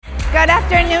Good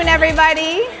afternoon,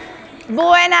 everybody.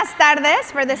 Buenas tardes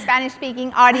for the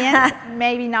Spanish-speaking audience.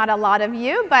 Maybe not a lot of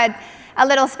you, but a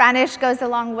little Spanish goes a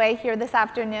long way here this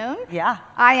afternoon. Yeah.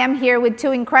 I am here with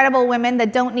two incredible women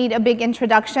that don't need a big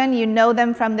introduction. You know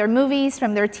them from their movies,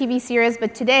 from their TV series,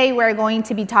 but today we're going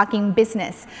to be talking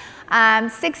business.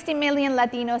 60 million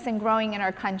Latinos and growing in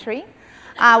our country.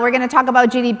 We're going to talk about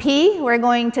GDP. We're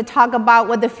going to talk about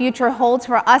what the future holds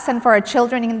for us and for our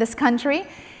children in this country.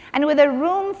 And with a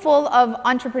room full of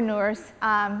entrepreneurs,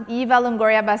 Eva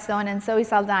Longoria Basto and Zoe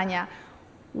Saldana,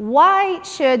 why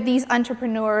should these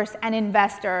entrepreneurs and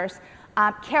investors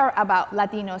care about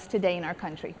Latinos today in our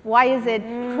country? Why is it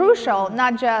crucial,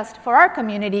 not just for our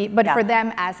community, but for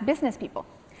them as business people?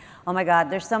 Oh my God,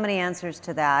 there's so many answers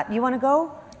to that. You want to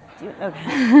go?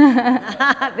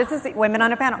 Okay. This is Women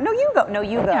on a Panel. No, you go. No,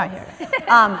 you go. Yeah,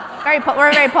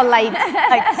 we're very polite.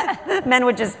 Like, men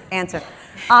would just answer.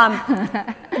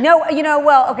 No,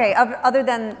 other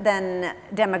than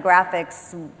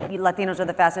demographics, Latinos are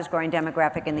the fastest growing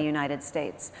demographic in the United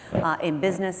States, in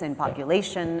business, in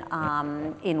population,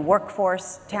 in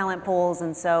workforce, talent pools,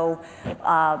 and so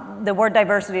the word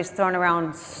diversity is thrown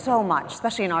around so much,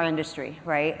 especially in our industry,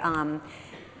 right?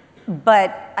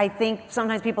 But I think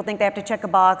sometimes people think they have to check a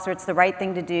box or it's the right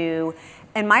thing to do.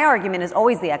 And my argument is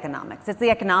always the economics. It's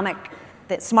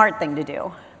the smart thing to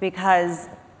do. Because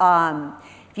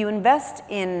if you invest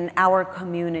in our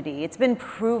community, it's been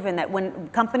proven that when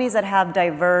companies that have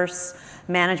diverse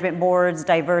management boards,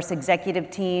 diverse executive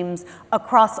teams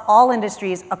across all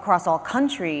industries, across all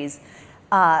countries,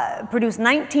 produce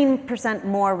 19%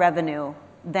 more revenue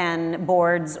than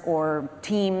boards or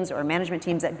teams or management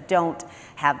teams that don't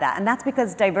have that. And that's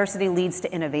because diversity leads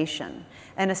to innovation.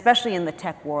 And especially in the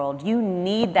tech world, you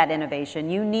need that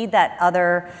innovation. You need that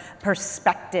other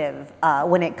perspective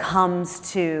when it comes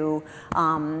to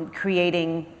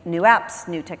creating new apps,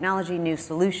 new technology, new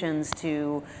solutions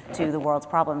to the world's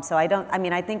problems. So I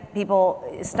think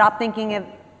people stop thinking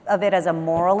of it as a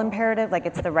moral imperative, like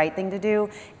it's the right thing to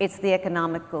do. It's the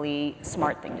economically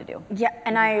smart thing to do. Yeah,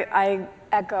 and I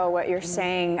echo what you're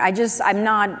saying. I'm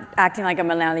not acting like a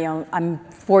millennial. I'm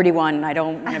 41. I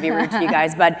don't want to be rude to you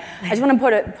guys, but I just want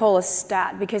to pull a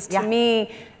stat because to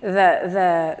me,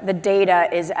 the data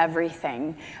is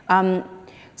everything.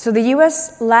 So the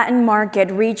U.S. Latin market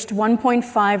reached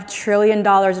 $1.5 trillion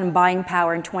in buying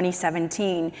power in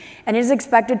 2017, and it is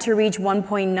expected to reach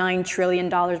 $1.9 trillion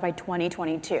by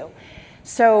 2022.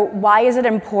 So why is it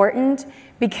important?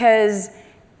 Because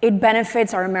it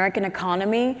benefits our American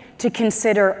economy to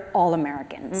consider all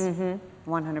Americans.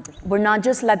 100%. We're not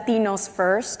just Latinos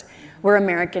first, we're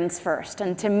Americans first.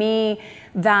 And to me,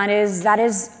 that is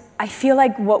I feel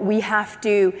like what we have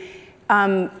to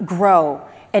grow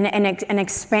and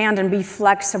expand and be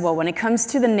flexible when it comes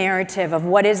to the narrative of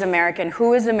what is American,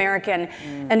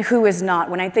 and who is not.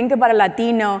 When I think about a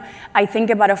Latino, I think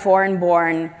about a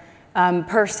foreign-born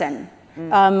person.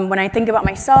 When I think about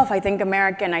myself, I think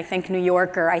American, I think New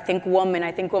Yorker, I think woman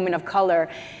of color.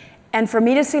 And for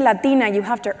me to say Latina, you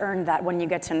have to earn that when you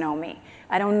get to know me.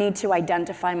 I don't need to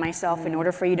identify myself in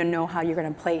order for you to know how you're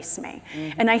going to place me.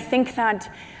 And I think that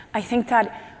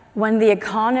when the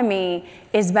economy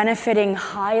is benefiting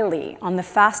highly on the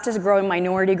fastest growing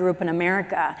minority group in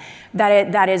America,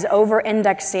 that is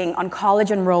over-indexing on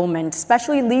college enrollment,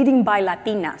 especially leading by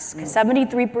Latinas, because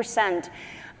 73%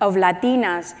 of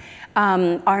Latinas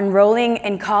are enrolling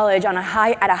in college at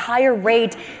a higher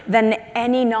rate than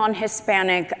any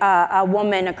non-Hispanic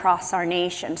woman across our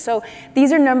nation. So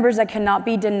these are numbers that cannot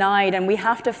be denied, and we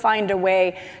have to find a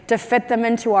way to fit them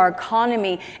into our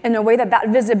economy in a way that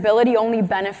visibility only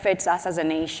benefits us as a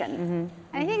nation.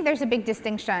 I think there's a big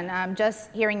distinction.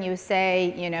 Just hearing you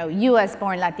say,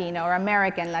 U.S.-born Latino or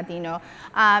American Latino,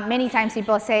 many times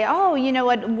people say, oh, you know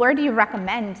what, where do you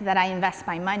recommend that I invest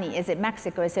my money? Is it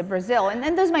Mexico? Is it Brazil?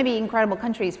 And those might be incredible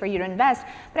countries for you to invest.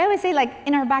 But I always say, like,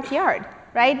 in our backyard,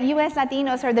 right? U.S.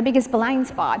 Latinos are the biggest blind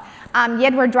spot,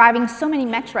 yet we're driving so many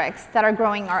metrics that are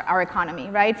growing our economy,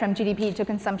 right? From GDP to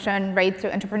consumption rate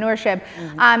to entrepreneurship.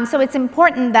 So it's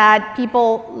important that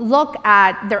people look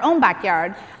at their own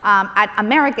backyard, at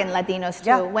American Latinos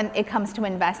too, when it comes to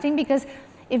investing, because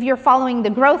if you're following the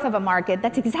growth of a market,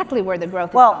 that's exactly where the growth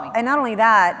is going. Well, and not only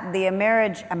that, the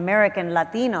American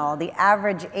Latino, the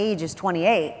average age is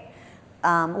 28,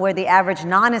 where the average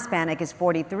non-Hispanic is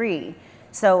 43.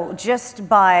 So just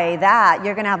by that,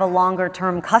 you're going to have a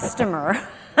longer-term customer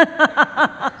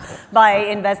by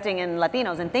investing in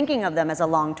Latinos and thinking of them as a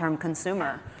long-term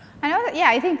consumer. I know, yeah,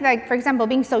 I think like, for example,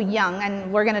 being so young,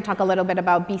 and we're gonna talk a little bit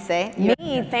about Bese.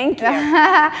 Me, thank you.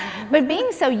 But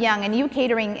being so young and you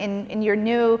catering in your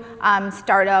new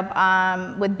startup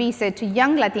with Bese to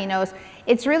young Latinos,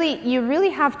 it's really, you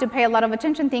really have to pay a lot of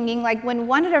attention thinking like when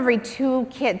 1 out of every 2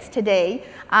 kids today,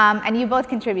 and you both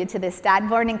contribute to this stat,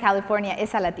 born in California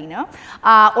is a Latino,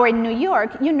 or in New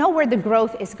York, you know where the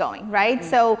growth is going, right?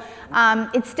 So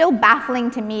it's still baffling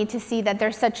to me to see that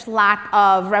there's such lack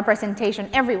of representation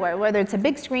everywhere, whether it's a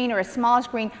big screen or a small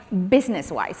screen,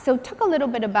 business-wise. So talk a little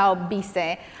bit about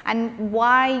Bese and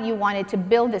why you wanted to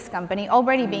build this company,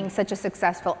 already being such a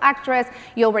successful actress,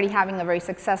 you already having a very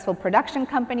successful production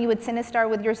company with Sinistar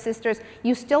with your sisters,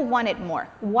 you still wanted more.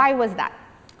 Why was that?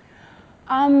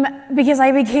 Because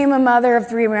I became a mother of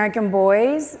 3 American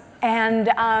boys, and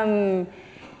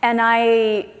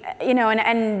I, you know,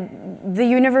 and the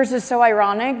universe is so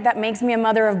ironic that makes me a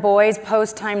mother of boys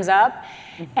post Time's Up,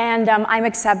 and I'm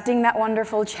accepting that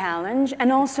wonderful challenge.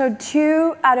 And also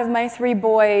 2 out of my 3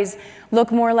 boys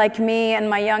look more like me, and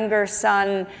my younger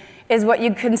son is what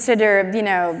you consider, you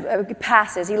know,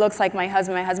 passes. He looks like my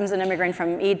husband. My husband's an immigrant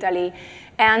from Italy.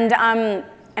 And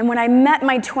when I met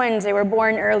my twins, they were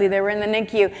born early, they were in the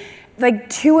NICU, like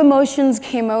 2 emotions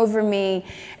came over me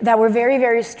that were very,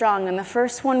 very strong. And the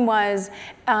first one was,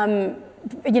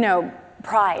 you know,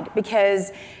 pride,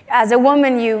 because as a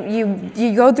woman,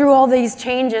 you go through all these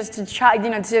changes to try, you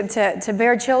know, to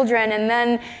bear children, and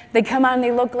then they come out and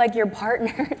they look like your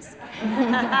partners. I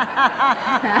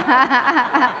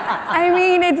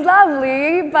mean, it's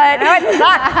lovely, but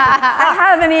I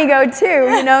have an ego too,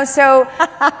 you know. So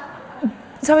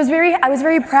I was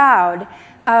very proud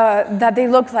that they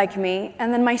looked like me.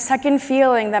 And then my second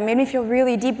feeling that made me feel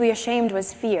really deeply ashamed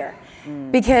was fear.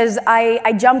 Because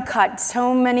I jump cut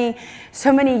so many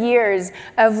years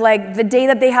of like the day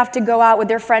that they have to go out with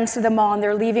their friends to the mall and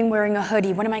they're leaving wearing a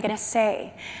hoodie. What am I gonna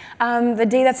say? The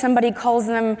day that somebody calls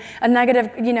them a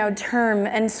negative, you know, term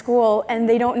in school and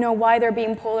they don't know why they're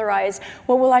being polarized,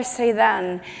 what will I say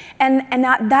then? And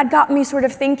that got me sort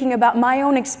of thinking about my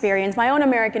own experience, my own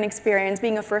American experience,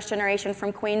 being a first generation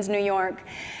from Queens, New York,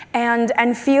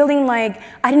 and feeling like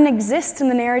I didn't exist in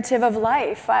the narrative of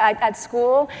life. At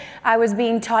school, I was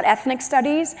being taught ethnic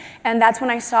studies, and that's when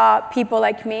I saw people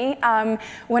like me.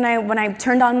 When I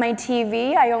turned on my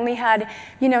TV, I only had,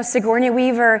 you know, Sigourney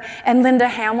Weaver and Linda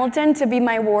Hamilton to be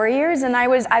my warriors, and I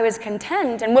was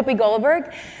content, and Whoopi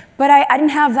Goldberg, but I didn't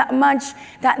have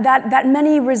that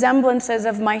many resemblances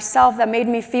of myself that made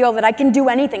me feel that I can do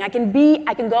anything, I can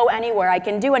go anywhere, I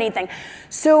can do anything.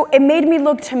 So it made me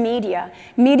look to media.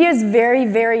 Media is very,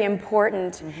 very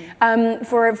important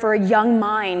for a young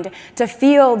mind to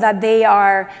feel that they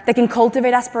can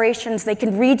cultivate aspirations, they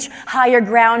can reach higher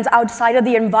grounds outside of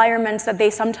the environments that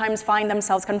they sometimes find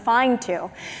themselves confined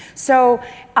to. So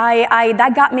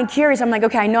that got me curious. I'm like,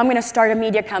 okay, I know I'm going to start a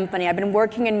media company. I've been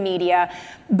working in media,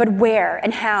 but where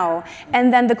and how?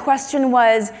 And then the question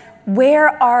was,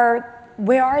 where are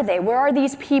they? Where are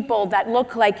these people that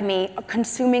look like me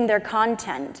consuming their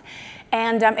content?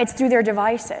 And it's through their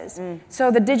devices.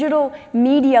 So the digital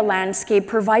media landscape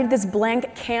provided this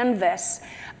blank canvas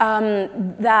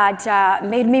that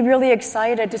made me really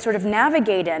excited to sort of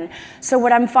navigate in. So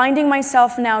what I'm finding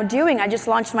myself now doing, I just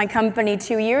launched my company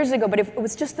 2 years ago, but it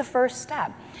was just the first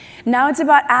step. Now it's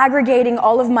about aggregating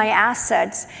all of my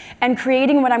assets and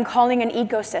creating what I'm calling an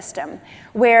ecosystem,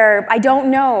 where I don't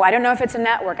know if it's a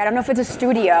network, I don't know if it's a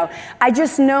studio. I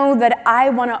just know that I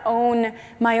want to own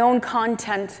my own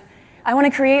content. I want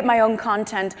to create my own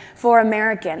content for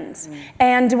Americans.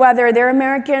 And whether they're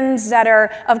Americans that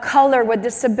are of color, with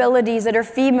disabilities, that are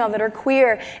female, that are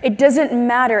queer, it doesn't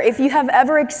matter. If you have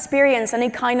ever experienced any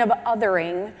kind of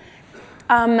othering,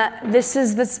 this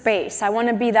is the space. I want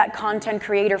to be that content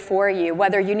creator for you.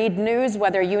 Whether you need news,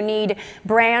 whether you need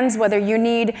brands, whether you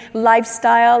need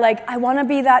lifestyle, like I want to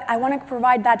be that. I want to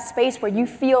provide that space where you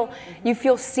feel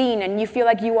seen and you feel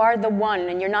like you are the one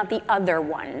and you're not the other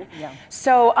one. Yeah.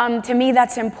 So to me,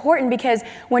 that's important, because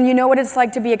when you know what it's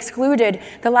like to be excluded,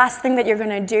 the last thing that you're going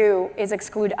to do is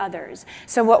exclude others.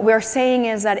 So what we're saying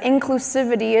is that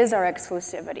inclusivity is our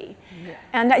exclusivity. Yeah.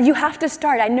 And that you have to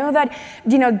start. I know that,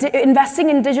 you know, investing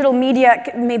in digital media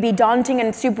may be daunting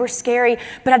and super scary,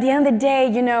 but at the end of the day,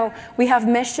 you know, we have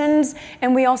missions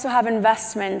and we also have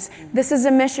investments. This is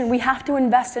a mission. We have to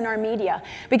invest in our media,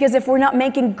 because if we're not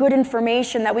making good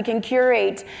information that we can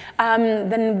curate,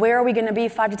 then where are we going to be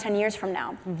 5 to 10 years from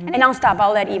now? And I'll stop.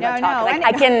 I'll let Eva talk. Like,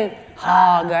 I can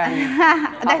hog.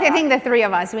 I think the 3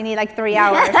 of us, we need like 3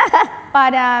 hours.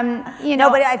 But you know, no,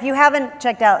 but if you haven't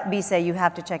checked out Bese, you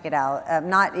have to check it out.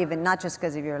 Not just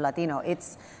because of you're Latino.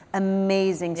 It's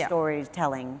amazing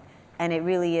storytelling, And it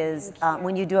really is,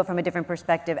 when you do it from a different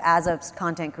perspective as a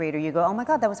content creator, you go, oh my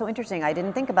God, that was so interesting. I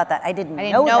didn't think about that. I didn't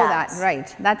know that.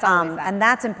 Right. That's always that. And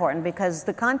that's important because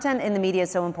the content in the media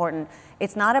is so important.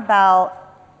 It's not about,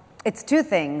 it's two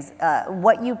things.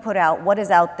 What you put out, what is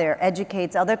out there,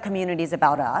 educates other communities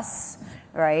about us,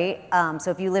 right? So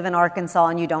if you live in Arkansas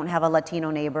and you don't have a Latino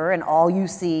neighbor and all you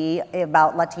see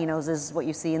about Latinos is what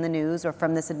you see in the news or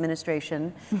from this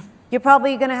administration, you're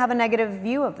probably going to have a negative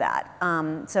view of that.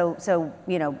 So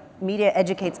you know, media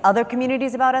educates other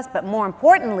communities about us, but more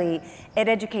importantly, it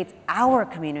educates our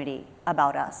community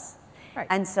about us. Right.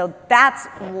 And so that's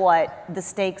what the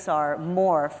stakes are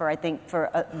more for, I think,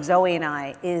 for Zoe and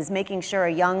I, is making sure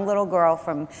a young little girl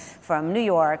from New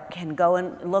York can go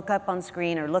and look up on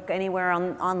screen or look anywhere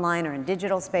online or in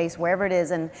digital space, wherever it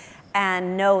is,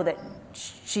 and know that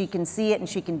she can see it and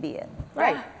she can be it.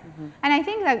 Right. Mm-hmm. And I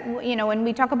think that, you know, when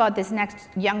we talk about this next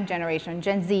young generation,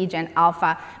 Gen Z, Gen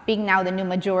Alpha, being now the new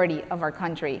majority of our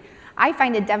country, I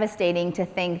find it devastating to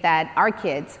think that our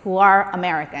kids who are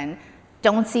American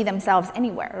don't see themselves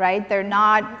anywhere, right? They're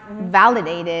not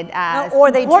validated as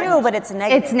or they important. do, but it's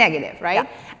negative. It's negative, right? Yeah.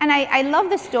 And I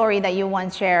love the story that you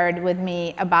once shared with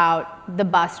me about the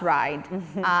bus ride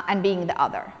and being the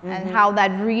other, and how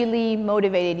that really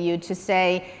motivated you to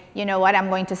say, you know what, I'm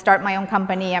going to start my own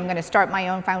company, I'm going to start my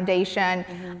own foundation.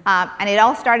 And it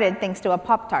all started thanks to a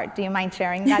Pop-Tart. Do you mind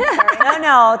sharing that story?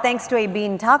 No, thanks to a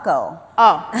bean taco.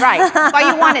 Oh, right. But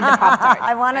you wanted the Pop-Tart.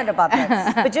 I wanted a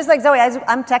Pop-Tart. But just like Zoe,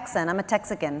 I'm Texan, I'm a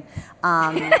Texican.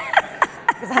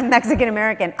 Because I'm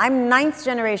Mexican-American. I'm 9th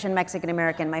generation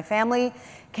Mexican-American. My family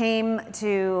came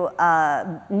to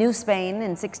New Spain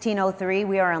in 1603.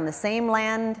 We are on the same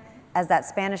land as that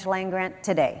Spanish land grant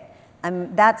today.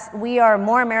 We are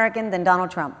more American than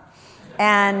Donald Trump.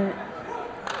 And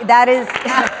that is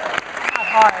not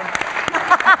hard.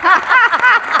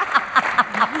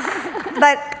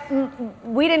 But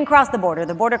we didn't cross the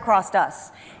border crossed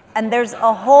us. And there's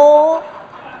a whole,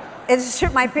 it's true,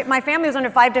 my family was under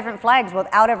 5 different flags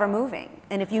without ever moving.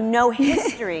 And if you know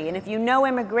history, and if you know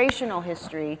immigrational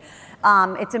history,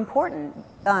 it's important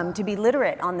to be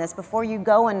literate on this before you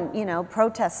go and, you know,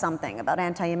 protest something about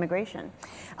anti-immigration.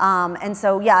 And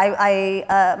so,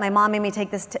 yeah, my mom made me take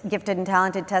this gifted and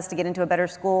talented test to get into a better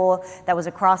school that was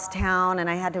across town, and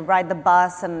I had to ride the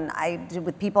bus and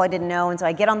with people I didn't know. And so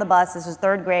I get on the bus, this was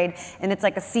 3rd grade, and it's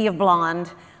like a sea of blonde.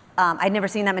 I'd never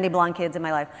seen that many blonde kids in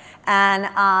my life. And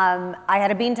I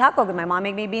had a bean taco, my mom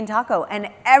made me a bean taco, and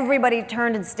everybody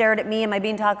turned and stared at me and my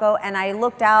bean taco, and I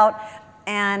looked out,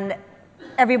 and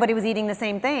everybody was eating the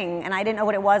same thing, and I didn't know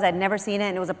what it was. I'd never seen it,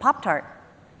 and it was a Pop-Tart.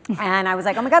 And I was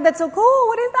like, oh my God, that's so cool,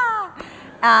 what is that?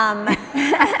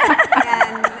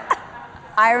 And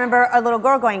I remember a little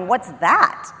girl going, what's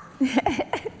that?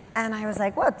 And I was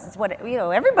like, well, it's what, you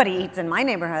know, everybody eats in my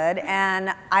neighborhood.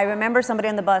 And I remember somebody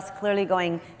on the bus clearly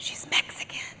going, she's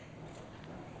Mexican.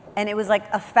 And it was like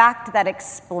a fact that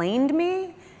explained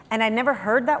me. And I'd never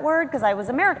heard that word because I was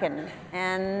American.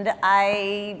 And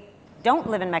I don't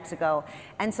live in Mexico.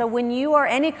 And so when you are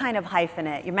any kind of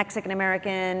hyphenate, you're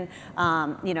Mexican-American,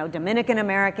 you know,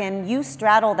 Dominican-American, you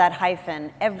straddle that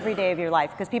hyphen every day of your life.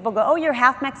 Because people go, oh, you're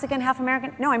half Mexican, half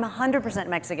American? No, I'm 100%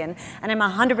 Mexican, and I'm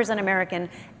 100% American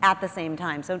at the same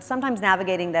time. So sometimes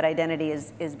navigating that identity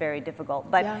is very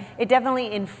difficult. But it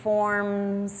definitely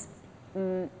informs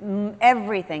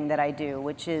everything that I do,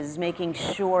 which is making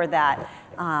sure that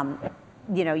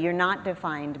you know, you're not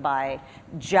defined by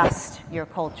just your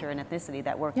culture and ethnicity,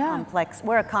 that we're complex,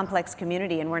 we're a complex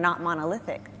community and we're not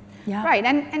monolithic. Yeah. Right,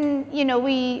 and you know,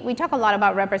 we talk a lot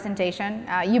about representation.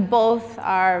 You both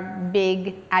are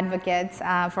big advocates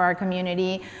for our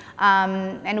community,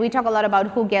 and we talk a lot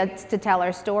about who gets to tell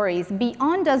our stories.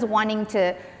 Beyond us wanting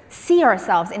to see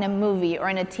ourselves in a movie or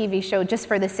in a TV show just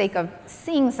for the sake of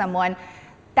seeing someone,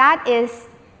 that is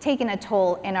taken a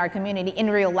toll in our community in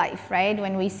real life, right?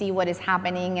 When we see what is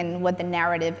happening and what the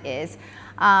narrative is.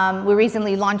 We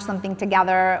recently launched something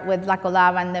together with La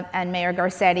Colava and Mayor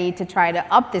Garcetti to try to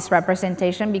up this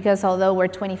representation, because although we're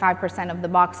 25% of the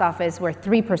box office, we're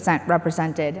 3%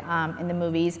 represented in the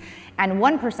movies and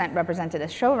 1% represented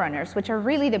as showrunners, which are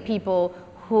really the people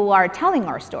who are telling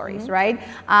our stories, right?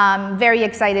 Very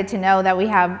excited to know that we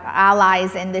have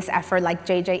allies in this effort like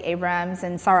J.J. Abrams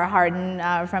and Sarah Hardin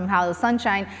from Hello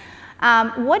Sunshine.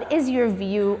 What is your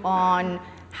view on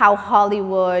how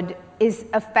Hollywood is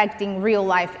affecting real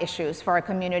life issues for our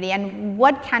community, and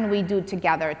what can we do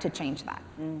together to change that?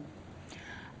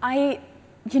 I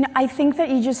think that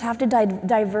you just have to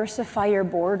diversify your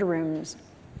boardrooms.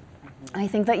 I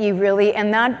think that you really,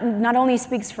 and that not only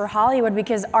speaks for Hollywood,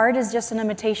 because art is just an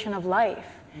imitation of life,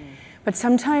 but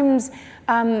sometimes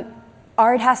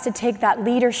art has to take that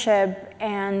leadership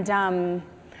and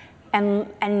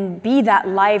be that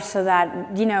life, so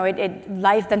that, you know,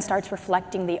 life then starts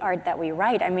reflecting the art that we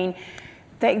write. I mean,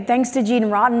 thanks to Gene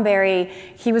Roddenberry,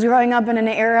 he was growing up in an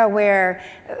era where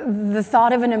the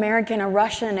thought of an American, a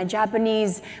Russian, a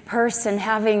Japanese person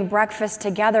having breakfast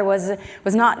together was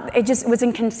not, it just was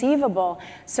inconceivable.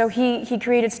 So he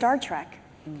created Star Trek.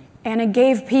 And it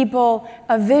gave people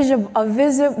a visible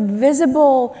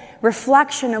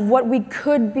reflection of what we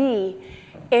could be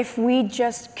if we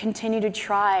just continue to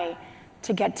try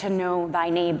to get to know thy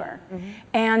neighbor.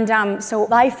 And so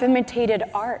life imitated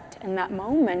art in that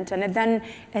moment, and it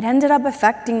ended up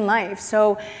affecting life.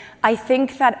 So I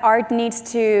think that art needs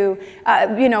to,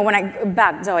 you know,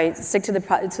 Zoe, stick to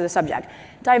the subject.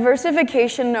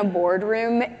 Diversification in a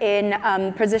boardroom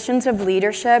in positions of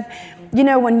leadership, you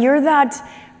know, when you're that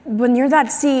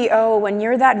CEO, when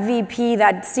you're that VP,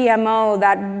 that CMO,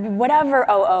 that whatever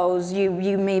OOs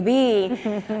you may be,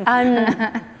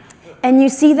 and you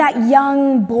see that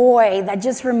young boy that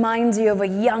just reminds you of a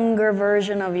younger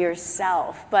version of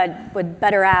yourself, but with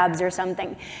better abs or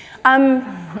something.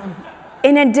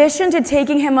 In addition to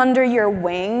taking him under your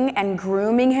wing and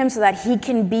grooming him so that he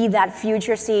can be that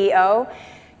future CEO,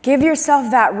 give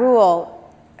yourself that rule.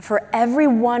 For every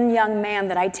one young man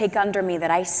that I take under me,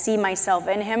 that I see myself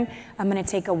in him, I'm going to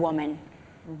take a woman.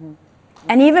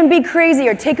 And even be crazy,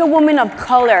 or take a woman of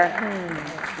color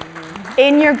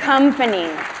in your company.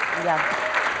 Yeah.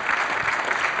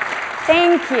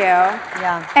 Thank you.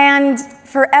 Yeah. And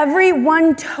for every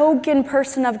one token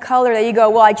person of color that you go,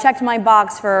 well, I checked my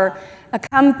box for a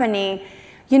company,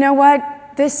 you know what?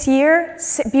 This year,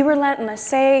 be relentless.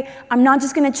 Say, I'm not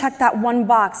just going to check that one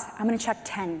box. I'm going to check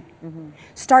 10.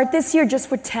 Start this year just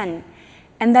with 10.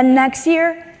 And then next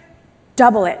year,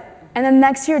 double it. And then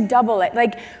next year, double it.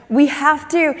 Like, we have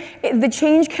to, the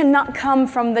change cannot come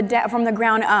from the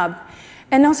ground up.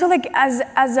 And also, like,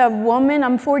 as a woman,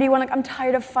 I'm 41, like, I'm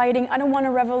tired of fighting. I don't want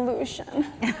a revolution.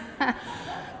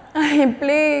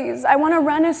 Please, I want a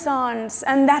renaissance.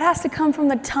 And that has to come from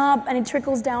the top, and it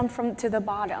trickles down to the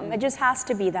bottom. It just has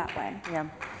to be that way. Yeah.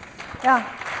 Yeah.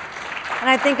 And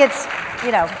I think it's,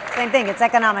 you know, same thing. It's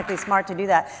economically smart to do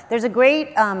that. There's a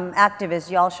great activist,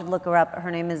 y'all should look her up.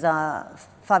 Her name is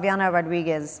Fabiana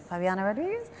Rodriguez.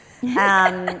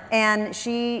 And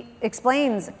she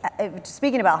explains,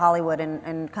 speaking about Hollywood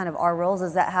and kind of our roles,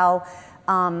 is that how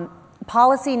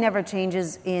policy never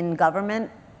changes in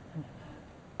government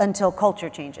until culture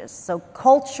changes. So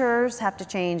cultures have to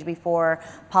change before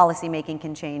policy making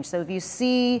can change. So if you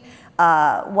see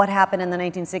what happened in the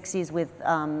 1960s with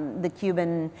the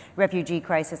Cuban refugee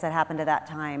crisis that happened at that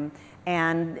time,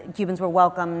 and Cubans were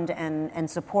welcomed and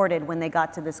supported when they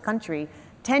got to this country.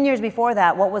 10 years before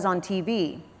that, what was on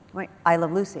TV? Right? I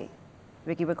Love Lucy,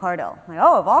 Ricky Ricardo. Like,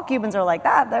 oh, if all Cubans are like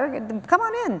that, come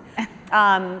on in.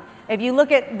 If you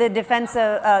look at the Defense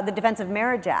of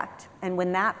Marriage Act, and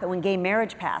when gay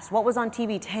marriage passed, what was on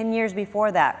TV 10 years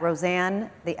before that?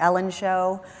 Roseanne, The Ellen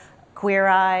Show, Queer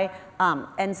Eye.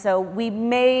 And so we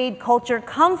made culture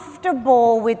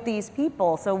comfortable with these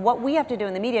people. So what we have to do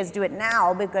in the media is do it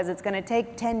now, because it's going to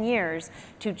take 10 years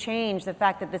to change the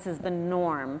fact that this is the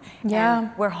norm. Yeah.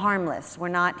 And we're harmless. We're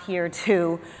not here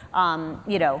to,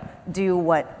 you know, do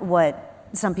what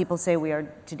some people say we are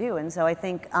to do. And so I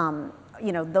think,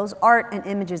 you know, those art and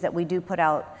images that we do put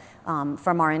out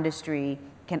from our industry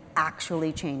can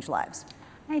actually change lives.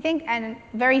 I think, and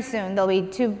very soon, there'll be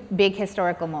two big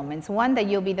historical moments. One, that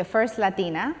you'll be the first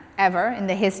Latina ever in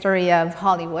the history of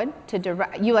Hollywood to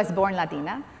direct, US-born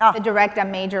Latina, to direct a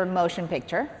major motion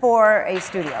picture. For a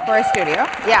studio. For a studio,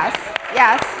 yes,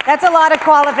 yes. That's a lot of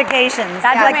qualifications.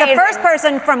 That's like amazing. The first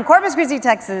person from Corpus Christi,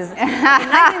 Texas, in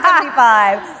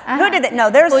 1975. Who did it? No,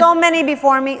 there's so many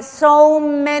before me.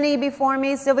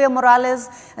 Silvia Morales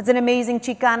is an amazing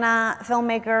Chicana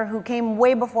filmmaker who came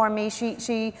way before me.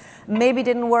 She maybe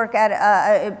didn't work at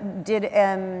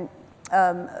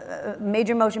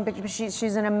major motion picture, but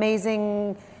she's an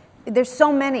amazing. There's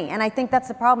so many, and I think that's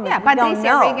the problem. Yeah,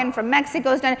 Patricia Reagan from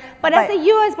Mexico's done it. But as a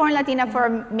US-born Latina for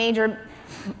a major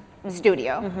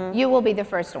studio, you will be the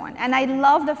first one. And I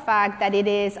love the fact that it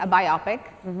is a biopic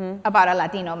about a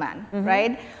Latino man,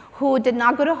 right? Who did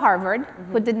not go to Harvard,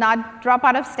 who did not drop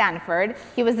out of Stanford.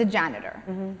 He was a janitor.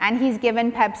 And he's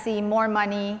given Pepsi more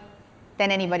money than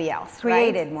anybody else.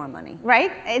 Created more money.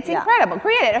 Right? It's incredible.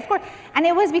 Created, of course. And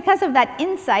it was because of that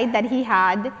insight that he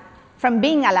had from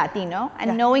being a Latino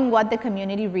and knowing what the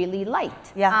community really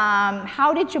liked.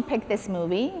 How did you pick this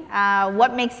movie?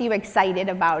 What makes you excited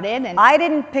about it? And I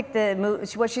didn't pick the movie.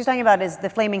 What she's talking about is the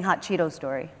Flaming Hot Cheeto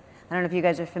story. I don't know if you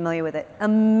guys are familiar with it.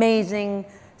 Amazing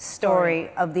story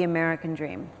of the American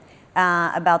dream.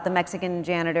 about the Mexican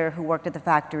janitor who worked at the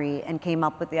factory and came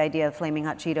up with the idea of Flaming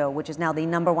Hot Cheeto, which is now the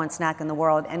 #1 snack in the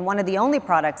world, and one of the only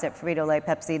products at Frito-Lay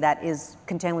Pepsi that is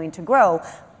continuing to grow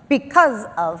because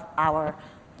of our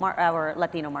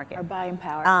Latino market. Our buying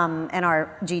power. And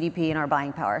our GDP and our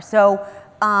buying power. So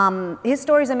his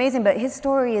story is amazing, but his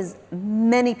story is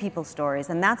many people's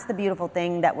stories. And that's the beautiful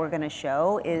thing that we're going to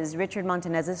show is Richard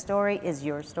Montanez's story is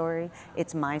your story.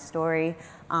 It's my story.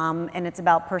 And it's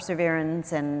about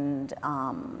perseverance and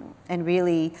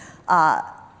really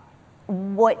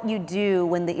what you do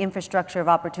when the infrastructure of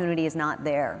opportunity is not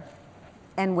there.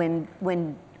 And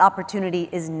when opportunity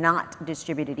is not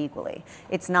distributed equally.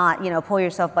 It's not, pull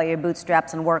yourself by your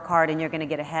bootstraps and work hard and you're going to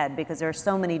get ahead, because there are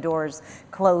so many doors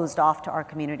closed off to our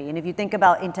community. And if you think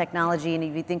about in technology, and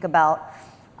if you think about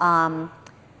the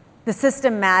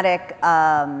systematic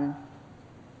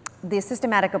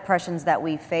oppressions that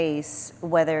we face,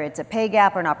 whether it's a pay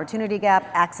gap or an opportunity gap,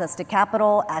 access to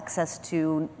capital, access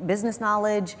to business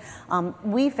knowledge,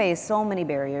 we face so many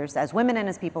barriers as women and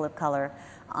as people of color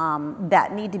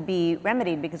that need to be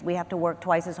remedied, because we have to work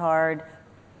twice as hard,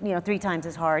 3 times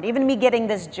as hard. Even me getting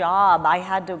this job, I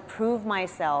had to prove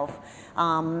myself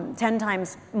 10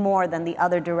 times more than the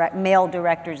other male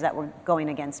directors that were going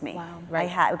against me. Wow. Right.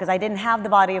 Because I didn't have the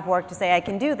body of work to say I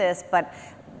can do this, but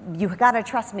you got to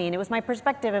trust me. And it was my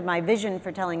perspective and my vision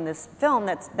for telling this film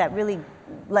that really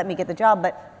let me get the job.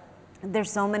 But there's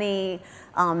so many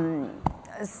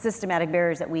systematic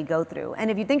barriers that we go through.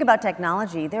 And if you think about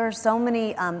technology, there are so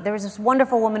many, there was this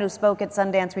wonderful woman who spoke at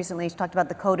Sundance recently. She talked about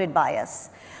the coded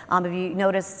bias. If you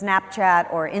notice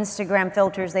Snapchat or Instagram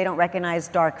filters, they don't recognize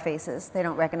dark faces. They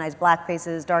don't recognize black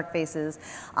faces, dark faces.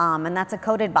 And that's a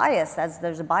coded bias.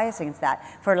 There's a bias against that.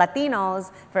 For Latinos,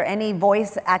 for any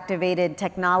voice-activated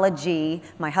technology,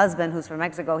 my husband, who's from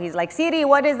Mexico, he's like, Siri,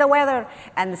 what is the weather?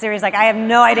 And Siri's like, I have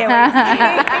no idea what you're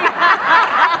saying.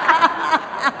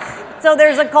 So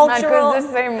there's a cultural, Marco's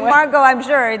the same way. Marco, I'm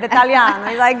sure, the Italiano.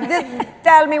 He's like, just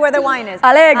tell me where the wine is.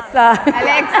 Alexa.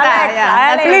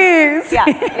 Yeah. Please. Yeah.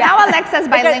 Now Alexa's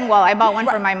bilingual. I bought one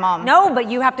for my mom. No, but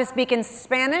you have to speak in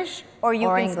Spanish or you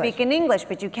Or can English. speak in English,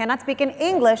 but you cannot speak in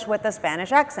English with a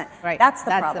Spanish accent. Right. That's the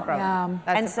problem.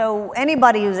 Yeah. And so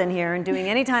anybody who's in here and doing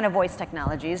any kind of voice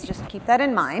technologies, just keep that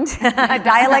in mind.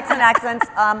 Dialects and accents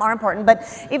are important, but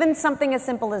even something as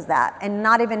simple as that, and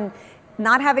not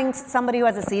having somebody who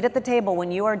has a seat at the table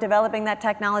when you are developing that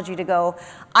technology to go,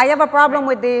 I have a problem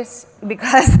with this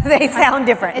because they sound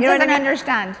different. It You know doesn't what I mean?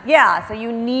 understand. Yeah, so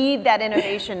you need that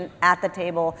innovation at the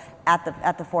table,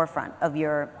 at the forefront of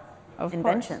your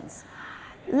inventions.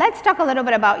 Let's talk a little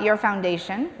bit about your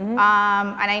foundation. And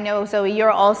I know, Zoe,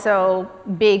 you're also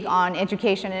big on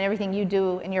education, and everything you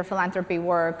do in your philanthropy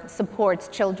work supports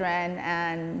children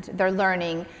and their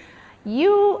learning.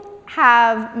 You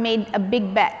have made a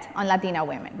big bet on Latina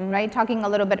women, right? Talking a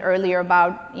little bit earlier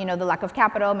about, the lack of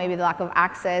capital, maybe the lack of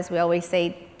access. We always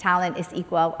say talent is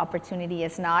equal, opportunity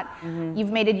is not.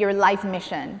 You've made it your life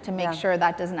mission to make sure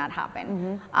that does not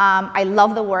happen. I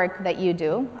love the work that you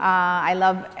do. I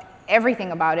love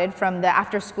everything about it, from the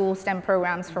after-school STEM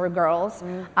programs for girls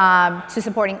to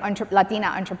supporting Latina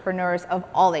entrepreneurs of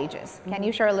all ages. Can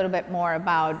you share a little bit more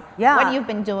about what you've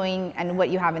been doing and what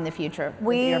you have in the future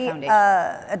with your foundation?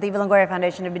 At the Eva Longoria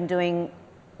Foundation have been doing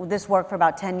this work for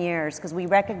about 10 years because we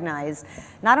recognize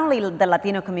not only the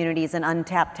Latino community is an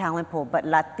untapped talent pool, but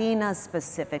Latinas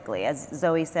specifically. As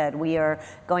Zoe said, we are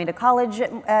going to college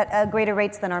at greater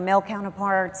rates than our male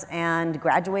counterparts and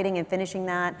graduating and finishing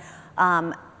that.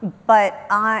 But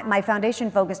my foundation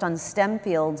focused on STEM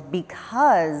fields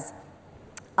because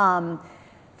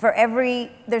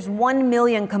there's 1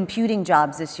 million computing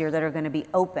jobs this year that are going to be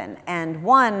open. And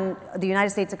the United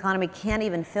States economy can't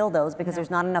even fill those because there's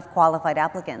not enough qualified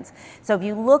applicants. So if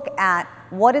you look at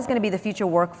what is going to be the future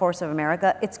workforce of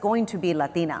America, it's going to be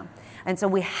Latina. And so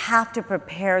we have to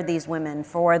prepare these women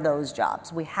for those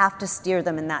jobs. We have to steer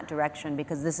them in that direction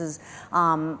because this is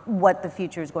what the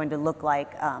future is going to look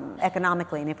like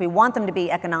economically. And if we want them to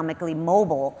be economically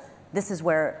mobile, this is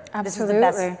this is the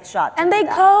best shot. And they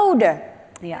code.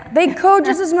 Yeah. They code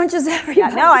just as much as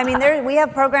everybody. No, I mean, we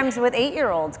have programs with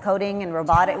 8-year-olds coding and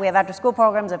robotics. We have after-school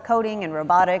programs of coding and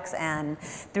robotics and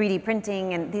 3D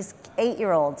printing, and these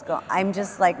 8-year-olds go. I'm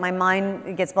just like, my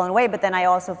mind gets blown away, but then I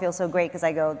also feel so great because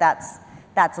I go, that's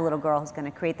a little girl who's going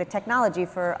to create the technology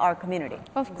for our community.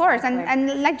 Of course,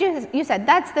 and like you said,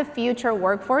 that's the future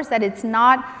workforce, that it's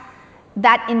not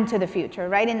that into the future,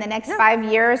 right? In the next 5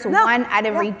 years, one out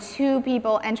of every 2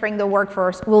 people entering the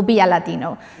workforce will be a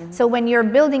Latino. So when you're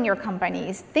building your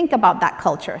companies, think about that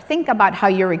culture. Think about how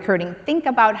you're recruiting. Think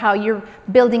about how you're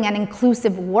building an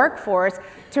inclusive workforce.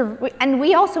 And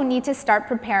we also need to start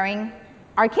preparing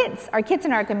our kids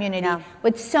in our community.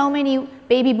 With so many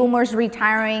baby boomers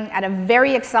retiring at a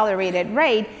very accelerated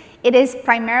rate, it is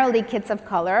primarily kids of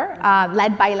color,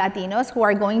 led by Latinos, who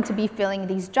are going to be filling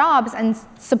these jobs and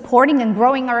supporting and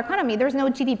growing our economy. There's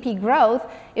no GDP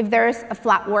growth if there's a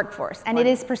flat workforce, and it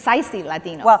is precisely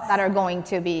Latinos that are going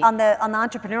to be. On the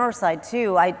entrepreneur side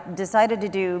too, I decided to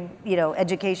do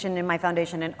education in my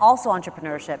foundation and also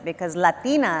entrepreneurship, because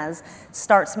Latinas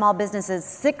start small businesses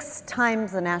 6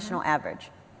 times the national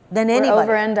average. Than anybody. We're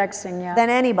over-indexing, Than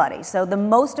anybody. So the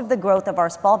most of the growth of our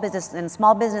small business, and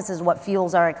small business is what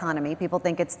fuels our economy. People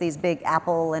think it's these big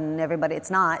Apple and everybody. It's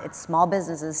not. It's small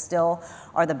businesses still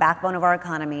are the backbone of our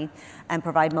economy and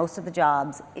provide most of the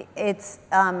jobs. It's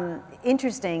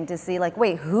interesting to see, like,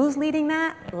 wait, who's leading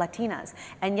that? Latinas.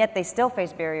 And yet they still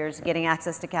face barriers getting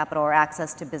access to capital or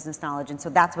access to business knowledge. And so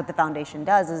that's what the foundation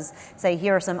does, is say,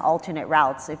 here are some alternate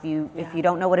routes. If you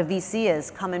don't know what a VC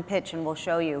is, come and pitch and we'll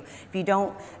show you.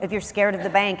 If you're scared of the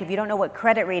bank, if you don't know what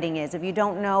credit rating is, if you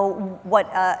don't know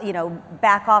what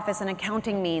back office and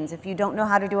accounting means, if you don't know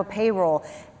how to do a payroll,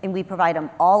 and we provide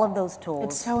them all of those tools.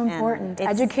 It's so important.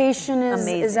 Education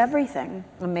is everything.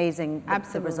 Amazing.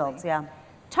 Absolutely. The results, yeah.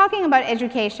 Talking about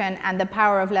education and the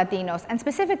power of Latinos, and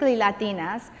specifically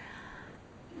Latinas,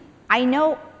 I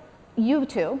know you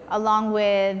two, along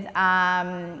with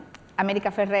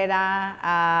America Ferrera,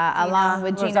 along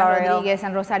with Gina Rodriguez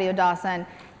and Rosario Dawson,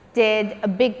 did a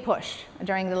big push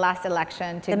during the last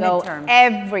election to go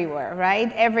everywhere,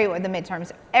 right? Everywhere, the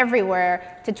midterms,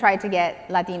 everywhere, to try to get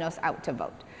Latinos out to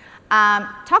vote.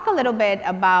 Talk a little bit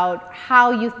about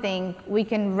how you think we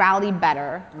can rally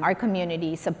better our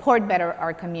community, support better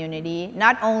our community,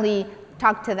 not only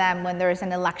talk to them when there's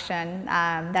an election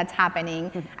that's happening,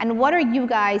 and what are you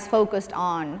guys focused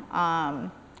on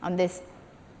this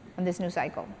new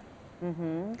cycle?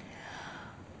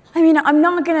 I mean, I'm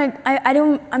not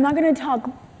gonna talk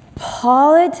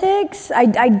politics.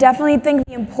 I definitely think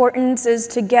the importance is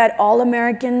to get all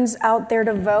Americans out there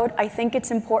to vote. I think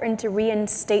it's important to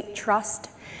reinstate trust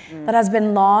that has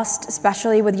been lost,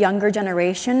 especially with younger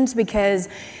generations, because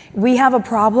we have a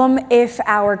problem if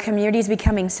our community is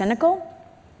becoming cynical.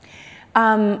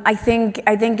 I think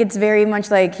it's very much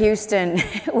like Houston.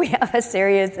 We have a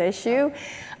serious issue.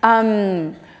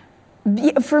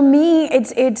 For me,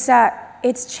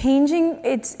 it's changing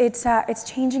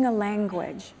a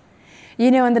language.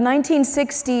 In the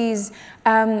 1960s,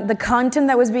 the content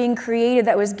that was being created,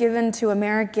 that was given to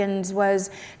Americans, was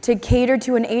to cater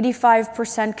to an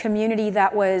 85% community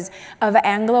that was of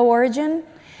Anglo origin,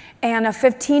 and a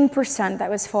 15%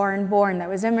 that was foreign born, that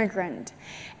was immigrant.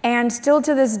 And still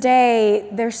to this day,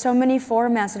 there's so many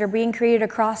formats that are being created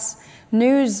across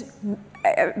news,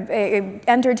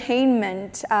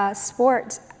 entertainment,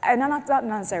 sports, not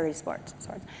necessarily sports,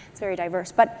 it's very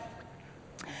diverse, but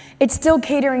it's still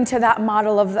catering to that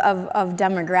model of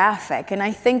demographic. And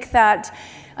I think that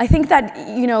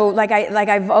like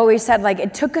I've always said, like,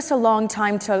 it took us a long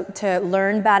time to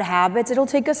learn bad habits. It'll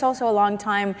take us also a long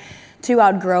time to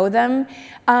outgrow them.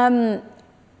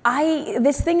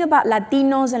 This thing about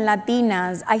Latinos and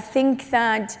Latinas, I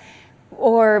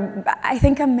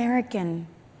think American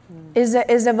is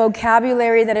a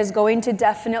vocabulary that is going to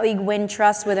definitely win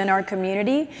trust within our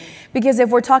community. Because if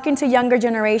we're talking to younger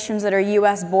generations that are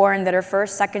US born, that are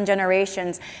first, second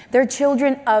generations, they're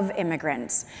children of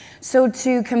immigrants. So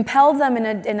to compel them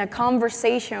in a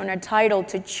conversation, on a title,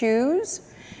 to choose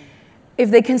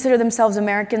if they consider themselves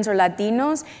Americans or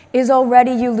Latinos, is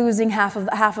already you losing half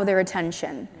of their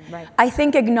attention. Right. I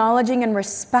think acknowledging and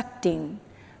respecting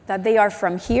that they are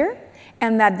from here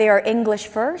and that they are English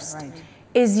first, right,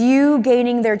 is you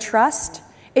gaining their trust.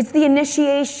 It's the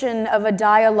initiation of a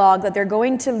dialogue that they're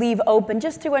going to leave open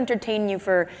just to entertain you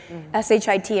for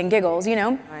SHIT and giggles,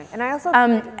 Right. And I also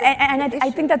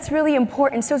I think that's really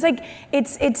important. So it's like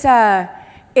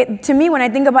to me, when I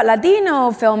think about Latino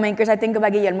filmmakers, I think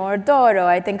about Guillermo del Toro,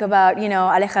 I think about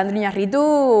Alejandro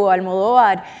Iñárritu,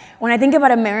 Almodóvar. When I think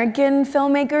about American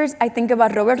filmmakers, I think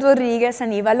about Robert Rodriguez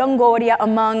and Eva Longoria,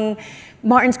 among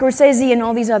Martin Scorsese and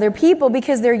all these other people,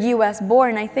 because they're U.S.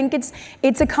 born. I think it's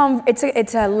a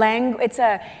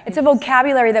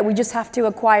vocabulary that we just have to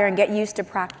acquire and get used to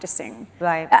practicing.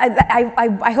 Right.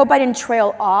 I hope I didn't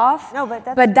trail off. No,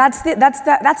 but that's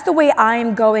the way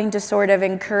I'm going to sort of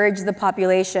encourage the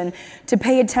population to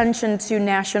pay attention to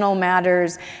national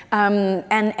matters,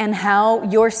 and how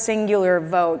your singular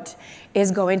vote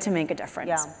is going to make a difference.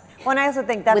 Yeah. Well, and I also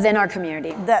think that's within our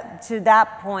community. That to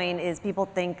that point is people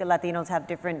think Latinos have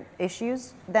different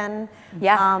issues than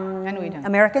And we don't.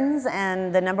 Americans,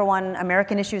 and the number one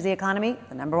American issue is the economy.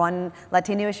 The number one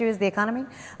Latino issue is the economy.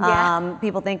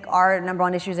 People think our number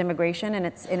one issue is immigration, and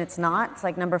it's not. It's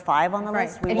like number 5 on the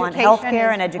list. We want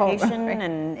healthcare and education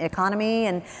and economy.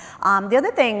 And the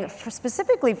other thing,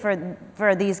 specifically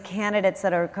for these candidates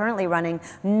that are currently running,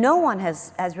 no one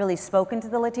has really spoken to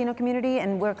the Latino community,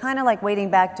 and we're kind of like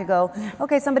waiting back to go,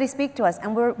 okay, somebody speak to us.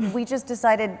 And we just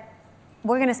decided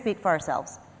we're going to speak for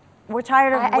ourselves. We're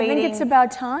tired of waiting. I think it's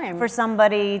about time for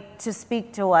somebody to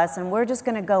speak to us, and we're just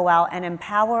going to go out and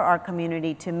empower our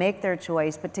community to make their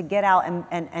choice, but to get out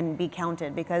and be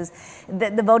counted, because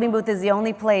the voting booth is the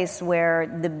only place where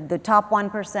the top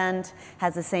 1%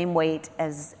 has the same weight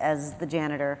as the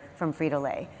janitor from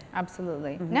Frito-Lay.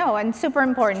 Absolutely. No, and super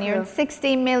important. You're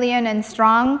 60 million and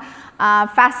strong,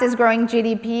 fastest growing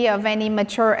GDP of any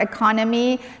mature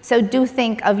economy. So do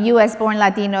think of US-born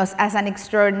Latinos as an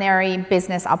extraordinary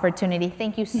business opportunity.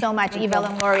 Thank you so much, Eva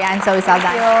Longoria and Zoe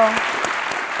Saldana.